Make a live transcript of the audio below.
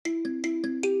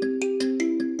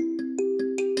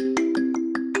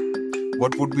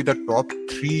what would be the top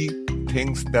 3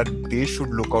 things that they should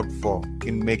look out for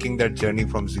in making that journey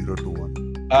from 0 to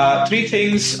 1? 3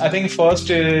 things. I think first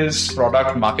is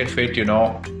product market fit,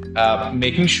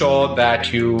 making sure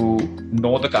that you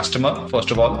know the customer, first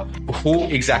of all. Who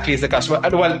exactly is the customer?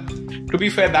 And well, to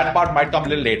be fair, that part might come a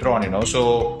little later on,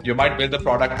 So you might build the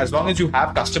product. As long as you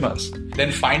have customers,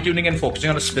 then fine-tuning and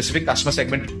focusing on a specific customer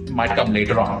segment might come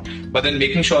later on. But then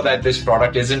making sure that this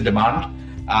product is in demand.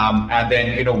 And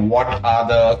then, what are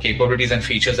the capabilities and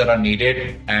features that are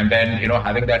needed? And then,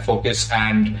 having that focus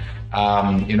and,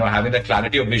 having that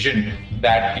clarity of vision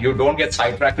that you don't get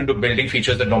sidetracked into building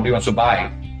features that nobody wants to buy,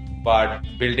 but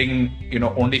building,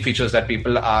 only features that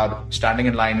people are standing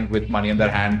in line with money in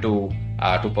their hand to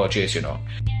purchase,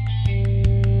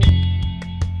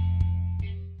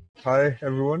 Hi,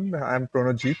 everyone. I'm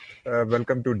Pranajit.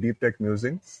 Welcome to Deep Tech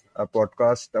Musings, a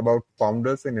podcast about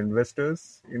founders and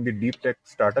investors in the deep tech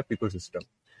startup ecosystem.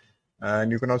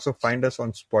 And you can also find us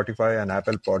on Spotify and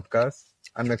Apple Podcasts.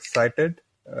 I'm excited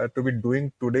to be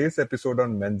doing today's episode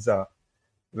on Mensa,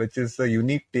 which is a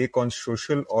unique take on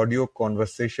social audio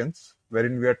conversations,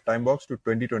 wherein we are time-boxed to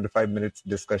 20-25 minutes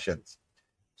discussions.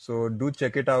 So do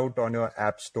check it out on your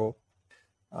app store.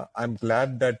 I'm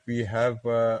glad that we have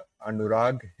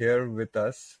Anurag here with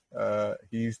us.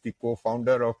 He's the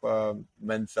co-founder of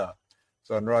Mensa.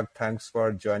 So Anurag, thanks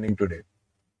for joining today.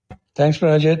 Thanks,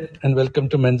 Pranajit, and welcome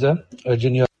to Mensa.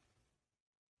 Arjun,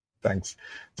 Thanks.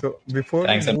 So before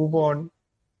we move on,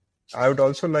 I would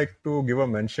also like to give a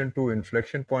mention to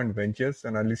Inflection Point Ventures,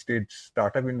 an early-stage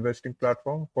startup investing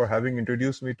platform, for having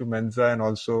introduced me to Mensa and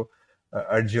also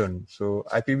Arjun. So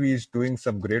IPV is doing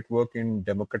some great work in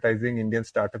democratizing Indian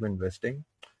startup investing.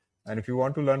 And if you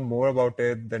want to learn more about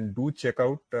it, then do check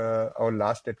out our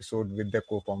last episode with their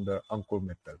co-founder, Ankur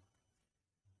Mittal.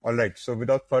 All right. So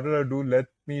without further ado, let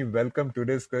me welcome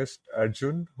today's guest,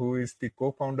 Arjun, who is the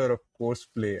co-founder of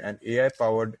Courseplay, an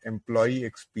AI-powered employee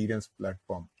experience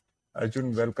platform.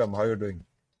 Arjun, welcome. How are you doing?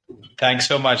 Thanks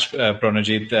so much,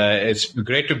 Pranajit. It's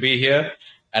great to be here.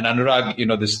 And Anurag,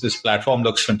 this platform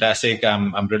looks fantastic.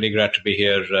 I'm really glad to be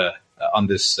here on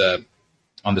this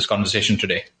conversation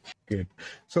today. Great.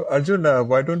 So Arjun,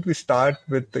 why don't we start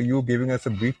with you giving us a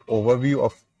brief overview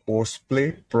of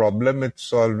Courseplay, problem it's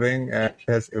solving, and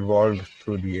has evolved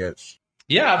through the years?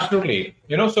 Yeah, absolutely.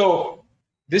 So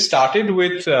this started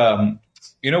with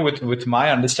with my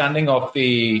understanding of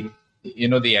the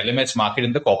LMS market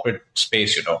in the corporate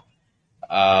space.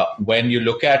 When you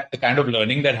look at the kind of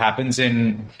learning that happens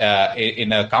in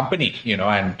a company,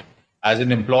 and as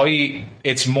an employee,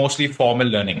 it's mostly formal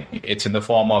learning. It's in the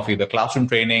form of either classroom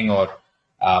training or,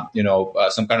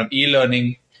 some kind of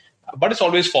e-learning, but it's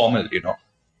always formal,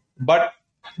 But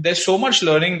there's so much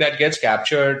learning that gets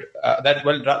captured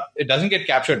it doesn't get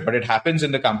captured, but it happens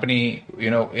in the company,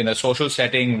 in a social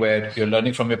setting where you're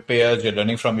learning from your peers, you're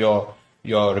learning from your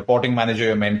reporting manager,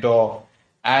 your mentor.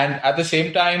 And at the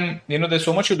same time, there's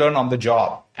so much you learn on the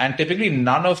job. And typically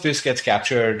none of this gets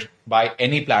captured by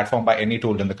any platform, by any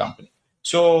tool in the company.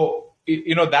 So,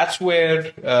 that's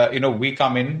where, we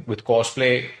come in with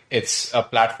Courseplay. It's a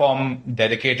platform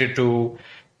dedicated to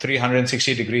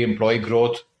 360-degree employee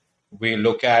growth. We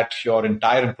look at your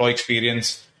entire employee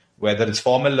experience, whether it's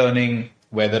formal learning,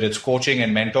 whether it's coaching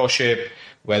and mentorship,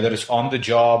 whether it's on the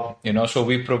job, so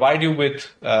we provide you with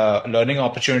learning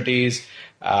opportunities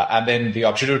and then the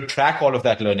opportunity to track all of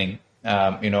that learning,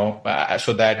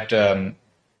 so that,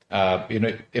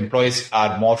 employees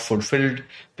are more fulfilled.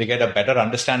 They get a better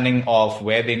understanding of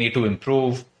where they need to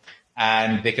improve,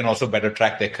 and they can also better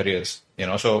track their careers,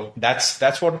 so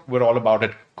that's what we're all about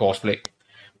at Courseplay.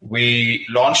 We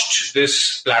launched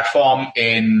this platform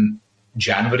in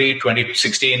January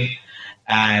 2016.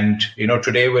 And,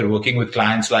 today we're working with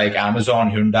clients like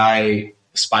Amazon, Hyundai,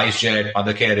 SpiceJet,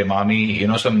 Mothercare,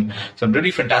 Imami, some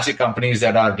really fantastic companies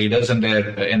that are leaders in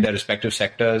their respective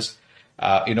sectors.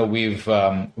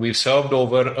 We've served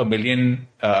over 1 million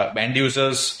end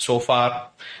users so far.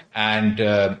 And,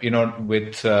 and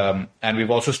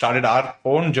we've also started our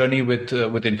own journey with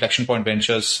Inflection Point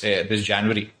Ventures this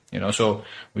January, so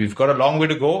we've got a long way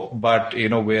to go, but,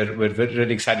 we're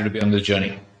really excited to be on this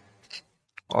journey.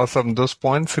 Awesome. Those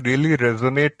points really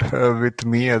resonate with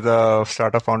me as a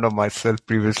startup founder myself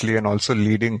previously and also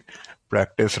leading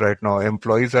practice right now.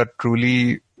 Employees are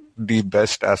truly the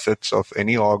best assets of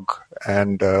any org,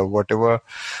 and whatever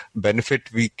benefit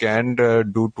we can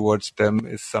do towards them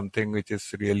is something which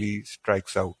is really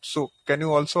strikes out. So can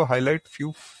you also highlight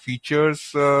few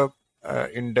features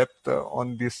in depth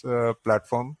on this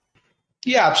platform?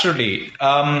 Yeah, absolutely.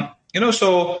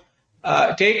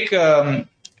 Take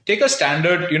take a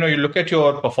standard, you look at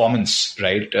your performance,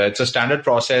 right? It's a standard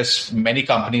process. Many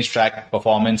companies track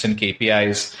performance and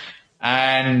KPIs.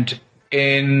 And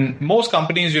in most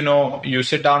companies, you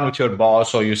sit down with your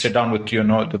boss or you sit down with,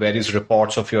 the various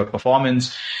reports of your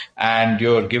performance and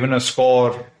you're given a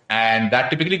score. And that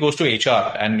typically goes to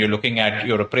HR and you're looking at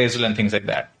your appraisal and things like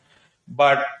that.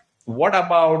 But what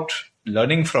about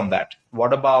learning from that?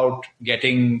 What about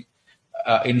getting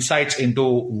insights into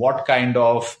what kind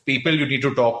of people you need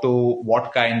to talk to,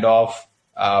 what kind of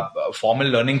formal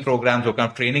learning programs, what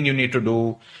kind of training you need to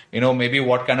do, maybe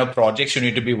what kind of projects you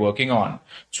need to be working on,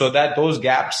 so that those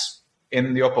gaps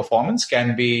in your performance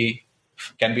can be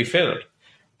filled.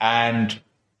 And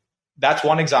that's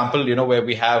one example, where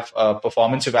we have a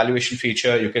performance evaluation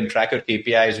feature. You can track your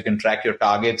KPIs, you can track your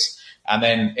targets, and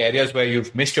then areas where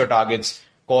you've missed your targets,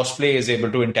 Cosplay is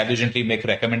able to intelligently make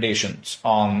recommendations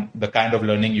on the kind of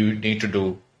learning you need to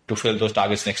do to fill those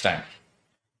targets next time.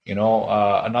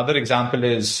 Another example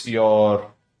is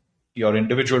your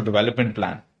individual development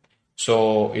plan.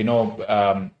 So,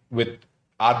 with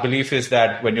our belief is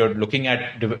that when you're looking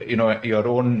at, your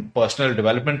own personal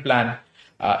development plan,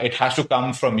 it has to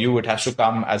come from you. It has to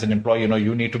come as an employee.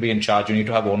 You need to be in charge. You need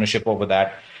to have ownership over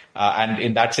that. And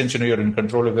in that sense, you're in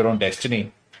control of your own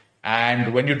destiny.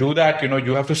 And when you do that,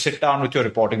 you have to sit down with your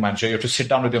reporting manager. You have to sit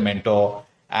down with your mentor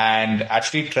and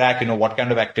actually track, what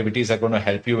kind of activities are going to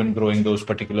help you in growing those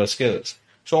particular skills.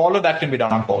 So all of that can be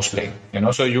done on Cosplay.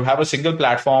 So you have a single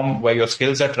platform where your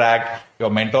skills are tracked, your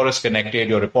mentor is connected,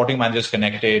 your reporting manager is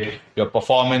connected, your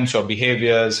performance, your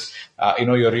behaviors,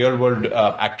 your real world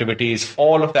activities.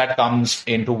 All of that comes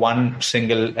into one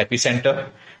single epicenter.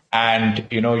 And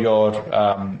your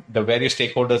the various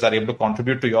stakeholders are able to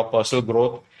contribute to your personal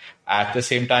growth. At the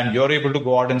same time, you're able to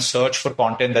go out and search for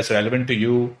content that's relevant to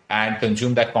you and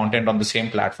consume that content on the same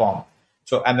platform.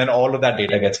 So, and then all of that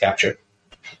data gets captured.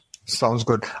 Sounds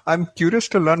good. I'm curious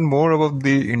to learn more about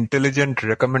the intelligent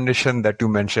recommendation that you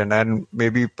mentioned, and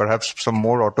maybe perhaps some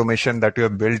more automation that you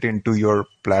have built into your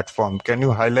platform. Can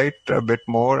you highlight a bit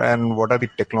more, and what are the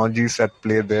technologies at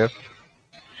play there?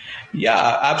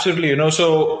 Yeah, absolutely.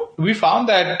 So we found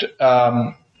that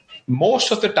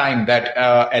most of the time that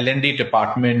L&D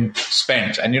department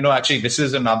spends, and actually this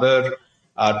is another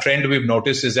trend we've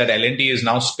noticed, is that L&D is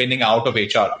now spinning out of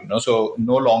HR. So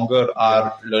no longer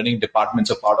are learning departments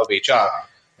a part of HR.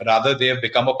 Rather, they have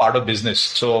become a part of business.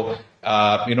 So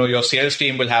your sales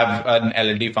team will have an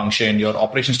L&D function, your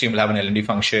operations team will have an L&D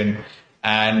function.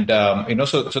 And,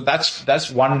 so that's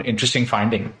one interesting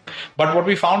finding. But what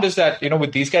we found is that,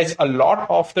 with these guys, a lot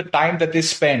of the time that they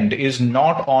spend is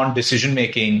not on decision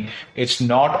making. It's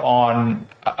not on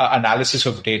analysis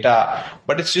of data,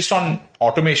 but it's just on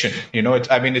automation.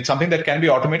 It's something that can be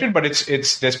automated, but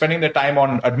they're spending their time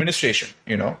on administration,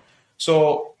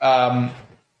 So,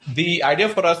 the idea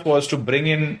for us was to bring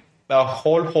in a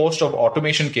whole host of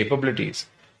automation capabilities,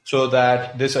 so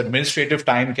that this administrative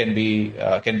time can be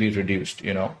reduced.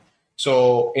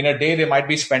 So in a day they might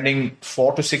be spending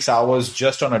 4 to 6 hours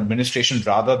just on administration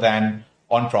rather than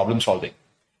on problem solving.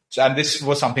 So, and this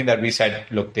was something that we said,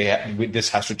 look, this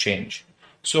has to change.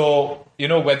 So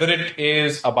whether it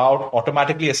is about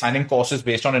automatically assigning courses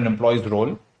based on an employee's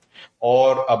role,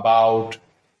 or about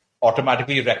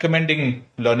automatically recommending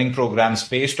learning programs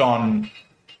based on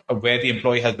where the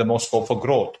employee has the most scope for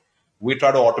growth, we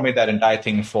try to automate that entire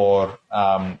thing for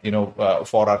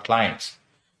our clients.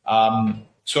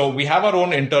 So we have our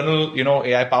own internal,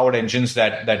 AI-powered engines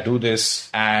that do this.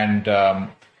 And,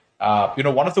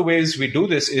 one of the ways we do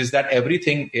this is that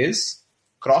everything is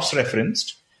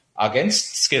cross-referenced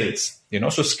against skills.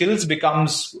 So skills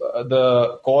becomes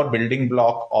the core building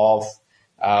block of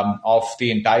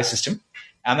the entire system.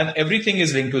 And then everything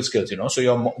is linked to skills,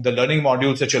 So the learning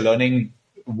modules that you're learning,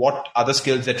 what other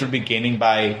skills that you'll be gaining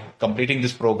by completing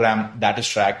this program, that is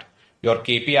tracked. Your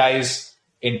KPIs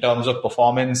in terms of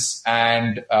performance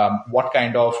and what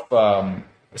kind of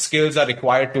skills are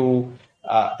required to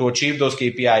achieve those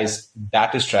KPIs,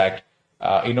 that is tracked.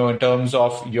 In terms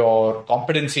of your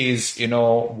competencies,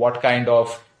 what kind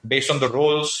of, based on the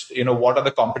roles, what are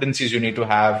the competencies you need to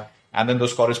have, and then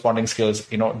those corresponding skills,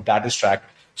 that is tracked.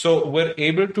 So we're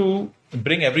able to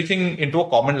bring everything into a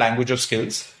common language of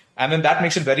skills. And then that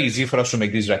makes it very easy for us to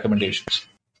make these recommendations.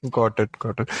 Got it.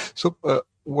 So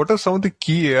what are some of the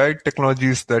key AI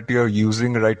technologies that you're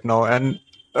using right now? And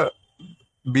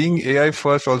being AI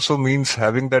first also means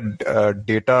having that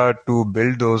data to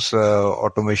build those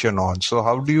automation on. So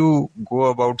how do you go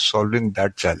about solving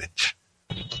that challenge?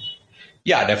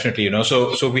 Yeah, definitely.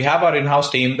 So we have our in-house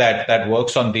team that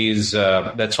works on these,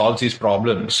 that solves these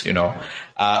problems.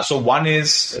 So one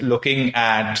is looking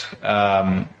at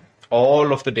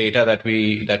all of the data that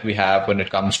we have when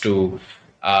it comes to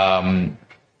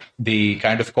the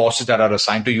kind of courses that are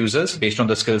assigned to users based on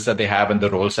the skills that they have and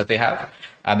the roles that they have,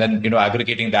 and then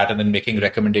aggregating that and then making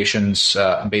recommendations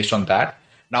based on that.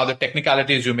 Now, the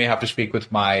technicalities you may have to speak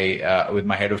with my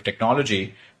head of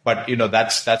technology, but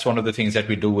that's one of the things that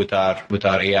we do with our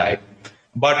AI.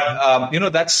 But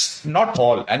that's not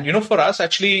all. And for us,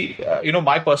 actually,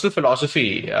 my personal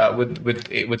philosophy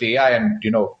with AI and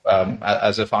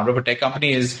as a founder of a tech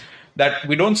company is that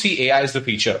we don't see AI as the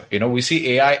feature. We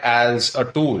see AI as a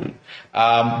tool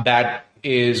that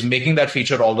is making that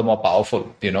feature all the more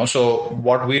powerful. So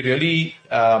what we really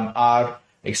are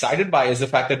excited by is the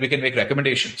fact that we can make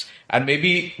recommendations, and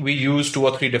maybe we use 2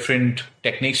 or 3 different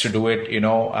techniques to do it,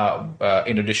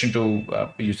 in addition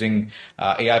to using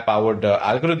AI powered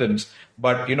algorithms.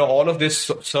 But all of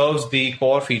this serves the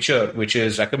core feature, which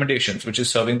is recommendations, which is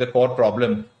serving the core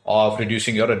problem of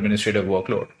reducing your administrative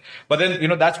workload. But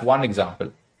then that's one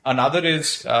example. Another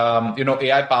is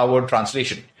AI powered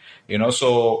translation.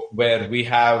 So where we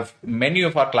have many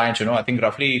of our clients, I think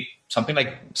roughly something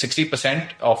like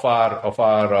 60% of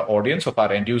our audience, of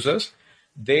our end users,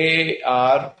 they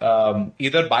are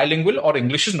either bilingual or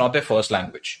English is not their first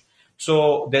language.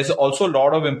 So there's also a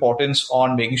lot of importance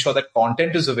on making sure that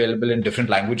content is available in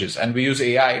different languages. And we use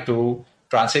AI to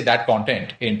translate that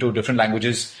content into different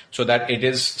languages so that it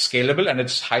is scalable and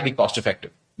it's highly cost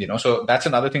effective. So that's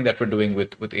another thing that we're doing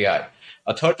with AI.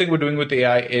 A third thing we're doing with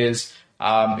AI is,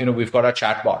 we've got our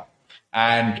chatbot.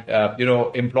 And,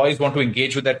 employees want to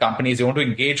engage with their companies. They want to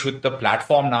engage with the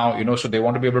platform now, so they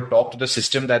want to be able to talk to the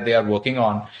system that they are working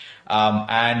on.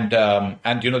 And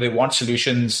they want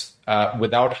solutions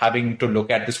without having to look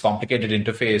at this complicated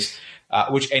interface,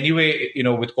 which anyway,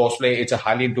 with Courseplay, it's a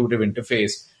highly intuitive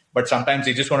interface. But sometimes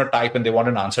they just want to type and they want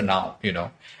an answer now,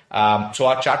 So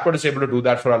our chatbot is able to do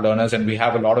that for our learners. And we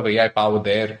have a lot of AI power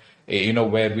there,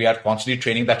 where we are constantly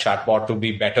training that chatbot to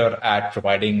be better at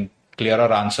providing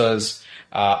clearer answers,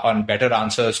 on better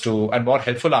answers and more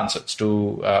helpful answers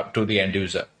to the end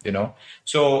user.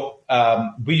 So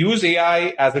we use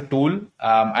AI as a tool,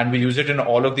 and we use it in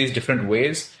all of these different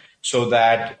ways, so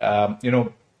that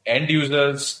end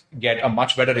users get a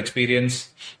much better experience.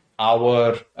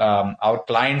 Our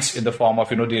clients, in the form of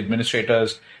the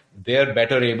administrators, they're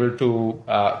better able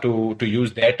to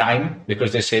use their time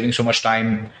because they're saving so much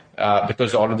time,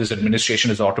 because all of this administration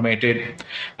is automated.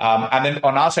 And then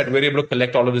on our side, we're able to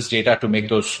collect all of this data to make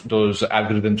those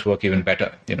algorithms work even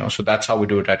better. So that's how we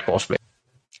do it at Courseplay.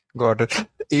 Got it.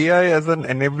 AI as an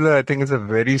enabler, I think, is a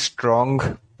very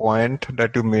strong point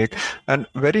that you make. And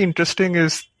very interesting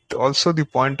is also the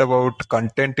point about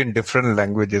content in different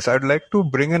languages. I'd like to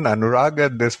bring in Anurag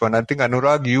at this one. I think,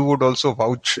 Anurag, you would also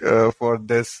vouch for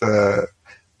this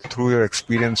through your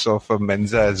experience of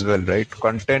Mensa as well, right?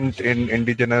 Content in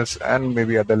indigenous and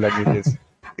maybe other languages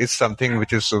is something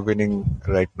which is winning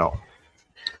right now.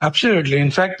 Absolutely. In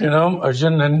fact,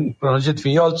 Arjun and Pranajit,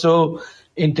 we also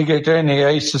integrated an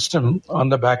AI system on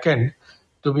the back end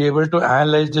to be able to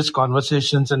analyze these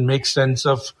conversations and make sense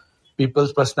of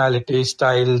people's personality,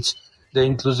 styles, their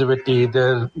inclusivity,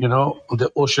 their,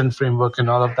 the ocean framework and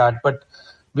all of that. But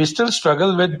we still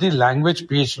struggle with the language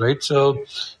piece, right? So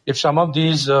if some of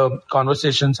these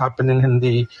conversations happen in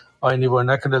Hindi or any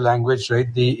vernacular language,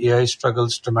 right, the AI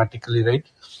struggles dramatically, right?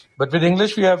 But with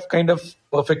English, we have kind of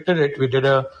perfected it. We did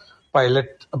a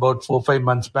pilot about 4 or 5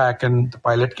 months back, and the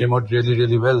pilot came out really,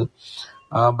 really well.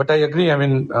 But I agree. I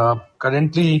mean,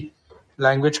 currently,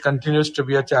 language continues to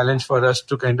be a challenge for us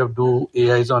to kind of do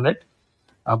AIs on it.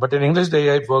 But in English, the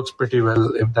AI works pretty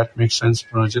well, if that makes sense,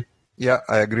 Pranajit. Yeah,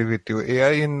 I agree with you.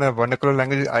 AI in vernacular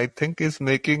language, I think, is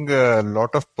making a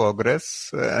lot of progress,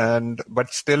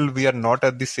 but still we are not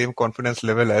at the same confidence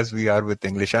level as we are with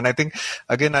English. And I think,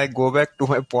 again, I go back to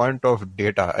my point of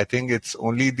data. I think it's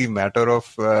only the matter of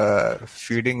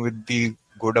feeding with the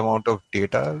good amount of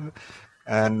data,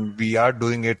 and we are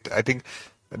doing it. I think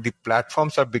the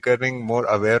platforms are becoming more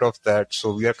aware of that.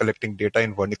 So we are collecting data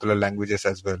in vernacular languages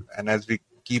as well. And as we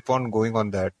keep on going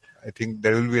on that, I think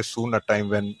there will be soon a time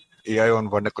when AI on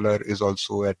vernacular is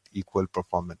also at equal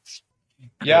performance.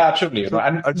 Yeah, absolutely. So,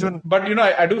 Arjun, but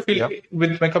I do feel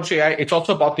when it comes to AI, it's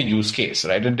also about the use case,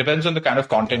 right? It depends on the kind of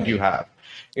content you have.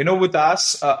 With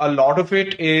us, a lot of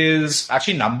it is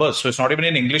actually numbers. So it's not even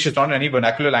in English. It's not in any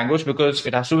vernacular language because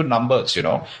it has to do with numbers.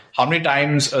 How many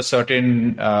times a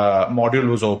certain module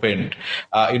was opened?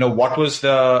 What's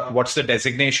the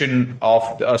designation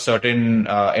of a certain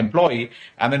employee?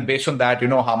 And then based on that,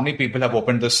 how many people have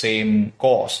opened the same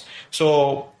course?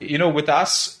 So, with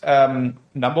us,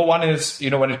 number one is,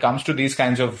 when it comes to these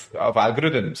kinds of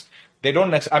algorithms, they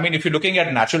don't. I mean, if you're looking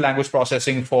at natural language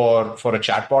processing for a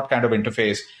chatbot kind of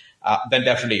interface, then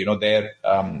definitely,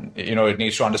 it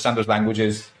needs to understand those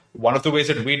languages. One of the ways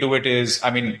that we do it is,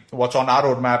 I mean, what's on our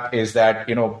roadmap is that,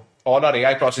 all our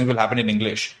AI processing will happen in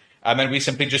English. And then we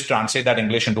simply just translate that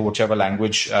English into whichever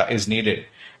language is needed.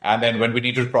 And then when we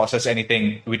need to process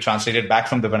anything, we translate it back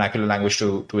from the vernacular language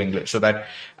to English, so that,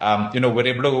 we're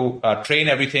able to train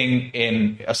everything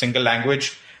in a single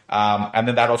language. And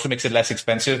then that also makes it less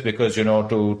expensive because,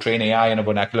 to train AI in a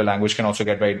vernacular language can also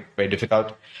get very, very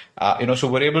difficult. So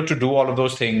we're able to do all of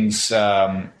those things,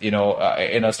 in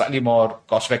a slightly more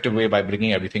cost-effective way by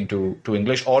bringing everything to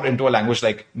English or into a language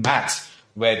like maths,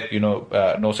 where,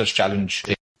 no such challenge.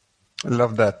 I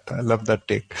love that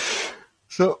take.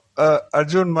 So,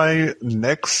 Arjun, my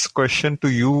next question to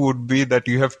you would be that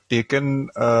you have taken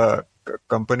a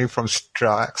company from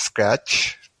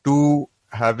scratch to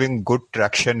having good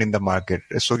traction in the market.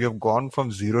 So you have gone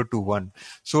from 0 to 1.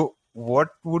 So what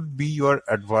would be your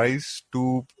advice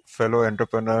to fellow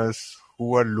entrepreneurs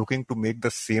who are looking to make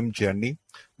the same journey?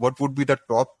 What would be the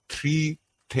top 3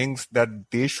 things that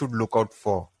they should look out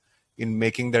for in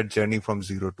making that journey from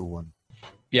 0 to 1?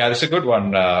 Yeah, that's a good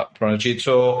one, Pranajit.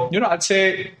 So, I'd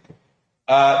say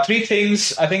 3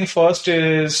 things. I think first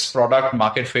is product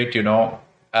market fit,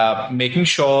 making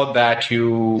sure that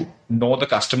you know the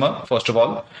customer, first of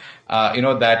all,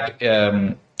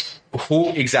 that who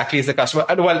exactly is the customer.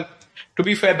 And well, to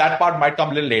be fair, that part might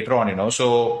come a little later on,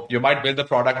 so you might build the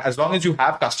product as long as you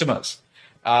have customers.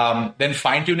 Then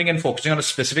fine-tuning and focusing on a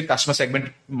specific customer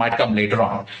segment might come later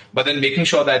on. But then making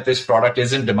sure that this product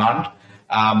is in demand,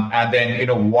 and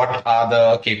then, what are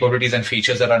the capabilities and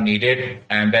features that are needed,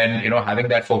 and then, having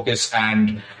that focus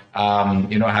and,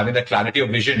 having that clarity of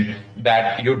vision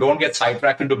that you don't get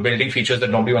sidetracked into building features that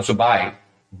nobody wants to buy,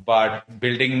 but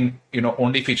building,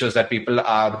 only features that people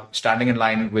are standing in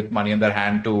line with money in their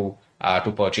hand to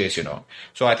purchase,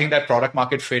 So I think that product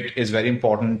market fit is very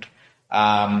important,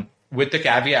 with the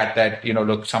caveat that,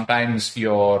 look, sometimes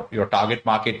your target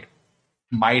market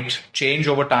might change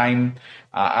over time,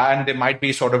 and they might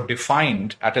be sort of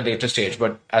defined at a later stage.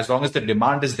 But as long as the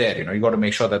demand is there, you got to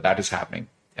make sure that is happening.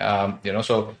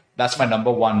 So that's my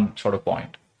number one sort of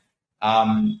point.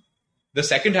 The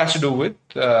second has to do with,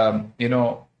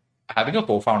 having a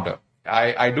co-founder.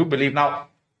 I do believe now,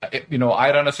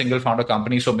 I run a single founder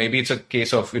company, so maybe it's a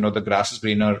case of, the grass is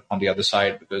greener on the other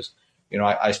side, because,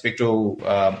 I speak to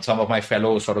some of my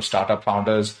fellow sort of startup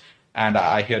founders, and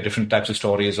I hear different types of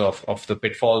stories of the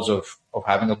pitfalls of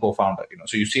having a co-founder,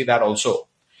 so you see that also.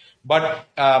 But,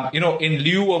 in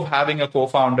lieu of having a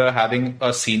co-founder, having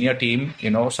a senior team,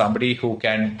 somebody who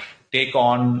can take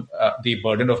on the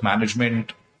burden of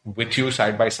management with you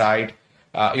side by side,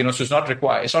 so it's not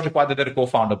required that they're a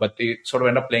co-founder, but they sort of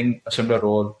end up playing a similar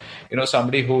role,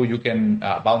 somebody who you can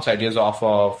bounce ideas off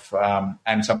of,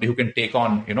 and somebody who can take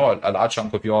on, a large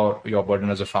chunk of your burden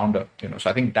as a founder, so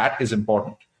I think that is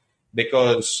important.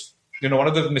 Because, one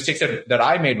of the mistakes that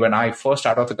I made when I first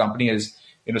started off the company is,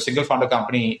 single founder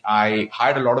company, I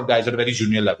hired a lot of guys at a very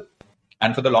junior level.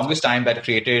 And for the longest time, that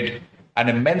created an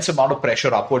immense amount of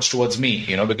pressure upwards towards me,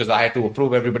 because I had to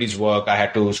approve everybody's work. I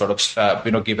had to sort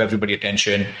of, give everybody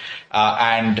attention.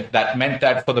 And that meant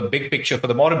that for the big picture, for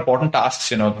the more important tasks,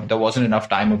 there wasn't enough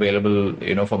time available,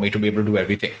 for me to be able to do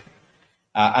everything.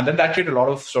 And then that created a lot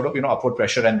of sort of, upward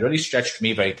pressure and really stretched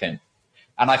me very thin.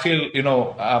 And I feel,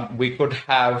 we could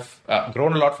have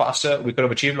grown a lot faster. We could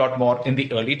have achieved a lot more in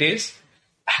the early days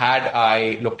had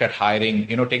I looked at hiring,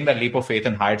 taking that leap of faith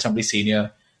and hired somebody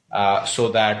senior, so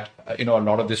that, a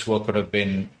lot of this work could have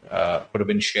been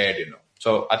shared,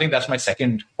 So I think that's my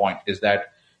second point, is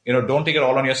that, don't take it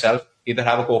all on yourself. Either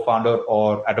have a co-founder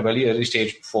or at a very early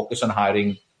stage, focus on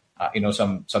hiring,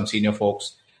 some senior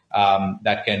folks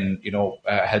that can,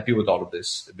 help you with all of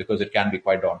this, because it can be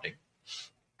quite daunting.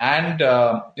 And,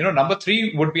 number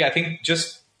 3 would be, I think,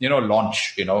 just,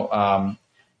 launch,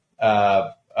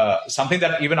 something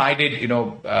that even I did,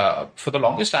 for the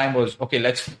longest time was, okay,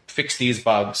 let's fix these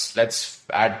bugs. Let's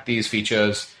add these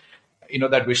features,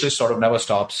 that wish list sort of never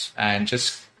stops, and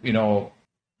just,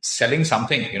 selling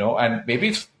something, and maybe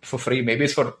it's for free, maybe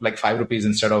it's for like 5 rupees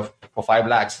instead of for 5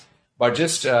 lakhs, but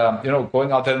just,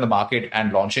 going out there in the market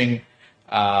and launching,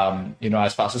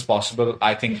 as fast as possible.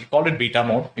 I think call it beta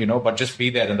mode, but just be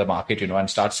there in the market, and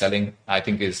start selling, I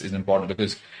think is important,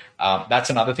 because that's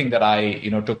another thing that I,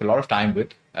 took a lot of time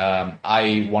with.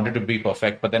 I wanted to be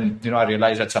perfect, but then, I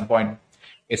realized at some point,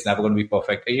 It's never going to be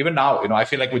perfect. Even now, I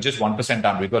feel like we're just 1%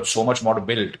 done. We've got so much more to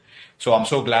build. So I'm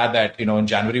so glad that, in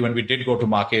January when we did go to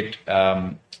market,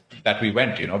 that we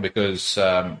went, because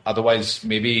otherwise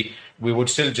maybe we would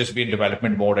still just be in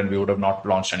development mode and we would have not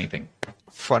launched anything.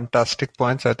 Fantastic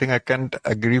points. I think I can't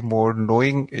agree more.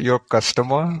 Knowing your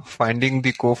customer, finding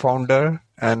the co-founder,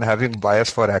 and having bias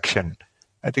for action.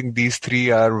 I think these three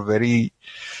are very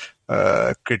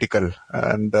critical.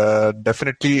 And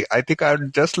definitely, I think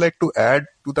I'd just like to add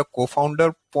to the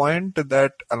co-founder point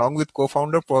that along with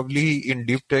co-founder, probably in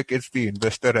deep tech, it's the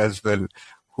investor as well,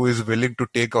 who is willing to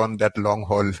take on that long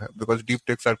haul, because deep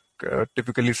techs are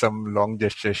typically some long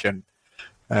gestation.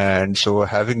 And so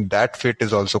having that fit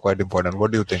is also quite important.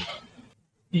 What do you think?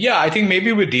 Yeah, I think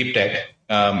maybe with deep tech,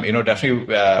 definitely,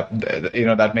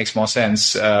 that makes more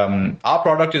sense. Our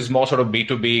product is more sort of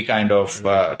B2B kind of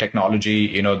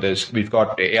technology. We've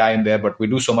got AI in there, but we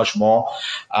do so much more.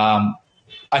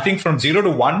 I think from 0 to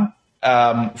 1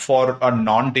 for a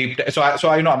non-deep tech.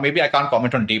 So maybe I can't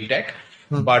comment on deep tech.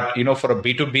 But, for a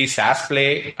B2B SaaS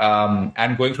play,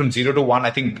 and going from 0 to 1,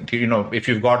 I think, if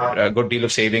you've got a good deal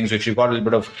of savings, if you've got a little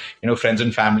bit of, friends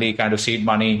and family kind of seed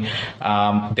money,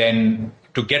 then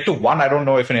to get to 1, I don't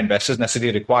know if an investor is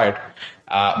necessarily required.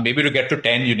 Maybe to get to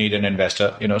 10, you need an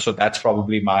investor, so that's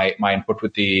probably my input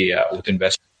with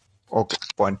investors. Okay,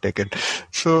 point taken.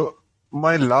 So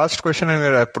my last question, and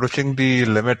we're approaching the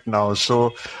limit now.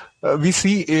 So, we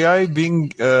see AI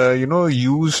being,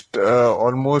 used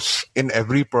almost in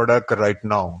every product right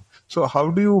now. So how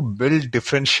do you build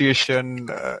differentiation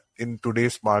in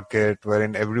today's market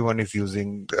wherein everyone is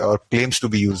using or claims to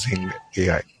be using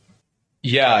AI?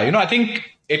 Yeah, I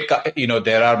think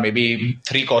there are maybe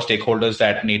 3 core stakeholders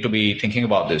that need to be thinking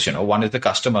about this. One is the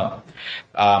customer.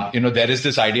 There is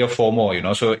this idea of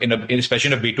FOMO. So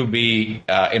especially in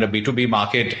a B2B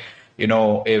market,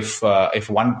 if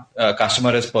one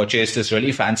customer has purchased this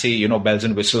really fancy, bells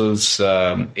and whistles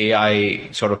AI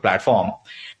sort of platform,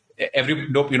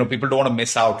 people don't want to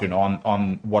miss out,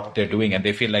 on what they're doing, and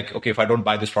they feel like, okay, if I don't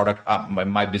buy this product,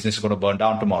 my business is going to burn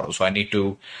down tomorrow. So I need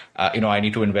to,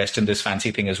 invest in this fancy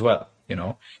thing as well.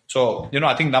 So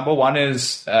I think number one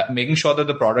is making sure that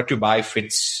the product you buy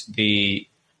fits the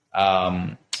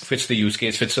use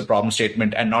case, fits the problem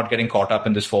statement, and not getting caught up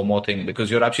in this FOMO thing.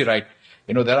 Because you're absolutely right.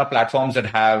 There are platforms that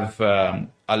have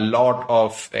a lot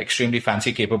of extremely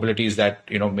fancy capabilities that,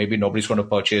 maybe nobody's going to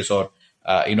purchase or,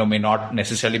 may not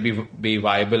necessarily be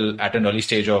viable at an early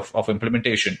stage of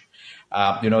implementation.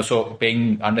 So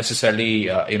paying unnecessarily,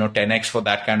 10x for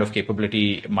that kind of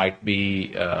capability might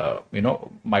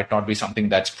not be something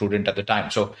that's prudent at the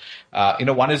time. So,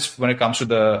 one is when it comes to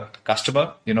the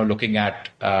customer, looking at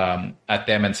them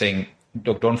and saying,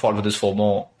 look, don't fall for this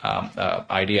FOMO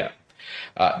idea.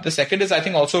 The second is, I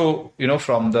think, also,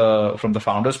 from the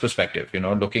founder's perspective,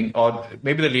 looking, or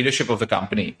maybe the leadership of the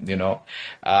company,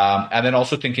 and then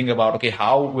also thinking about, okay,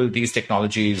 how will these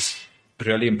technologies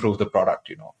really improve the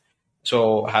product,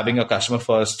 So having a customer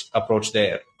first approach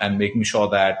there and making sure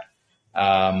that,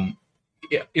 again,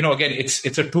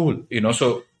 it's a tool,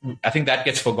 so I think that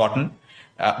gets forgotten.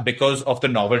 Because of the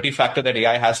novelty factor that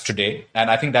AI has today. And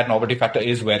I think that novelty factor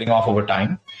is wearing off over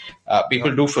time.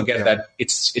 People do forget that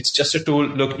it's just a tool.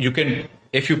 Look,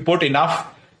 if you put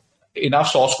enough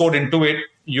source code into it,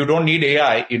 you don't need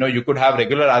AI. You could have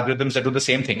regular algorithms that do the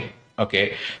same thing.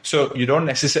 Okay. So you don't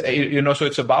necessarily, so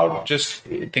it's about just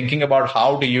thinking about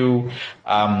how do you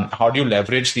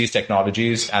leverage these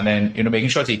technologies, and then, making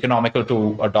sure it's economical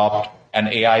to adopt an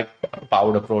AI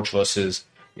powered approach versus,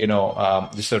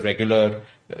 just a regular,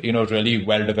 really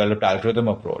well-developed algorithm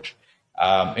approach.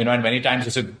 And many times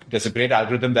there's a great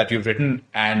algorithm that you've written,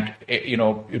 and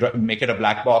you make it a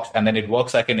black box, and then it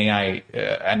works like an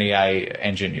AI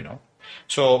engine.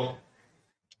 So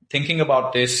thinking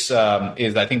about this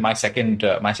is, I think, my second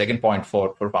point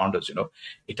for founders.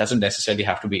 It doesn't necessarily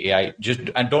have to be AI.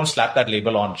 And don't slap that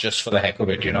label on just for the heck of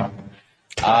it.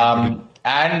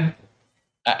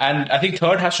 And I think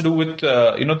third has to do with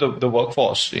the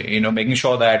workforce, making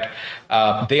sure that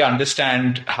they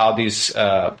understand how these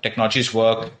technologies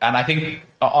work. And I think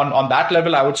on that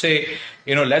level, I would say,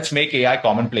 let's make AI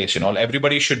commonplace.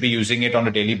 Everybody should be using it on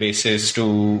a daily basis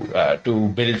to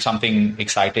build something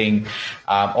exciting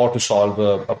or to solve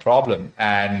a problem.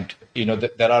 And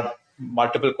there are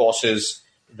multiple courses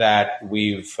that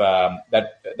we've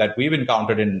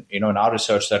encountered in our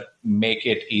research that make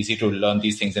it easy to learn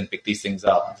these things and pick these things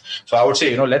up. So I would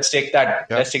say, let's take that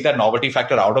novelty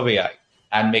factor out of AI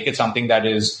and make it something that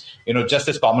is, just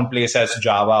as commonplace as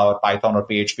Java or Python or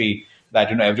PHP, that,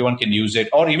 everyone can use it,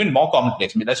 or even more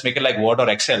commonplace. I mean, let's make it like Word or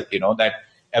Excel, that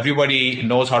everybody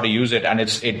knows how to use it. And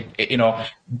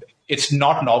it's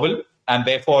not novel, and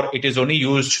therefore it is only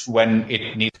used when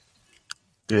it needs.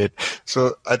 Great.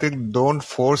 So I think don't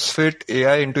force fit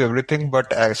AI into everything,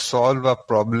 but solve a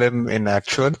problem in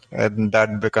actual, and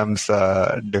that becomes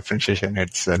differentiation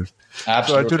itself.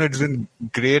 Absolutely. So Arjun, it's been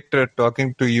great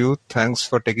talking to you. Thanks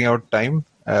for taking out time.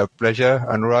 Pleasure.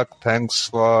 Anurag, thanks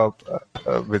for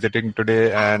visiting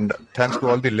today, and thanks to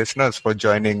all the listeners for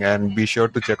joining, and be sure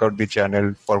to check out the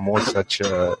channel for more such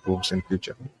rooms in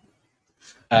future.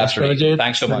 Absolutely. Rajat.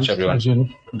 Thanks so much, everyone.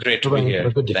 Arjun. Great to Bye-bye. be Have a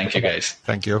here. good day. Thank you, Bye-bye. guys.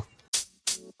 Thank you.